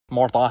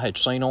Martha, I had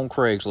seen on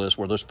Craigslist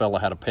where this fella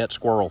had a pet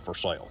squirrel for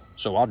sale.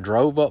 So I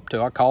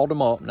called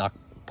him up, and I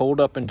pulled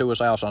up into his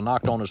house. I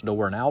knocked on his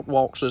door, and out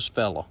walks this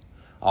fella,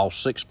 all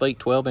 6 feet,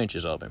 12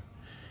 inches of him.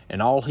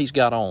 And all he's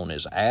got on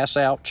is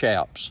ass-out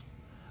chaps,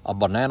 a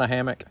banana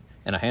hammock,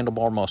 and a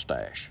handlebar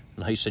mustache.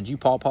 And he said, "You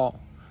Paw?"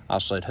 I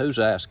said, "Who's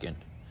asking?"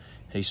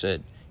 He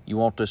said, "You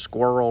want this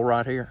squirrel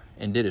right here?"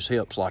 And did his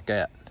hips like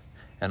that.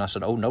 And I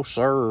said, "Oh, no,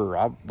 sir.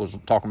 I was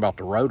talking about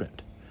the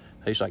rodent."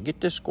 He's like, "Get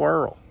this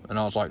squirrel." And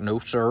I was like, "No,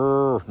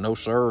 sir, no,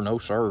 sir, no,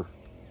 sir."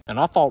 And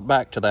I thought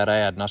back to that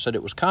ad, and I said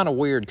it was kind of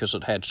weird because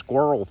it had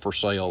squirrel for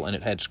sale, and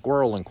it had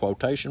squirrel in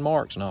quotation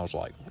marks. And I was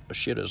like, what the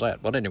shit is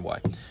that? But anyway,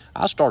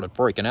 I started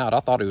freaking out. I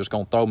thought he was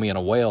going to throw me in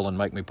a well and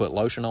make me put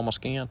lotion on my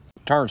skin.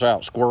 Turns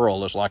out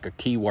squirrel is like a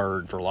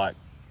keyword for like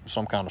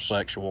some kind of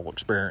sexual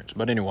experience.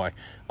 But anyway,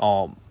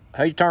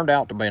 he turned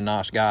out to be a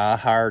nice guy. I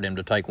hired him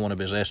to take one of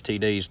his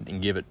STDs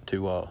and give it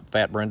to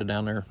Fat Brenda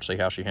down there, see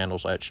how she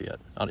handles that shit.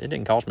 It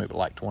didn't cost me but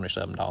like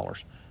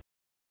 $27.